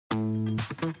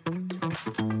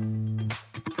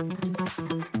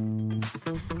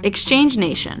Exchange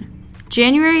Nation.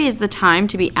 January is the time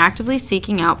to be actively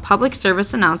seeking out public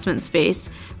service announcement space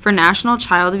for National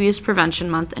Child Abuse Prevention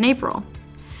Month in April.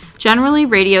 Generally,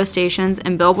 radio stations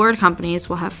and billboard companies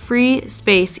will have free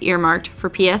space earmarked for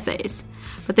PSAs,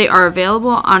 but they are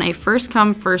available on a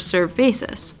first-come, first-served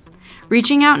basis.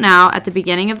 Reaching out now at the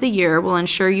beginning of the year will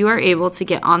ensure you are able to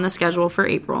get on the schedule for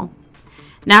April.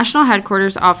 National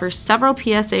Headquarters offers several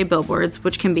PSA billboards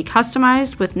which can be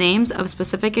customized with names of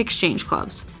specific exchange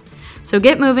clubs. So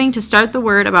get moving to start the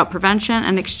word about prevention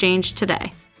and exchange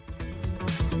today.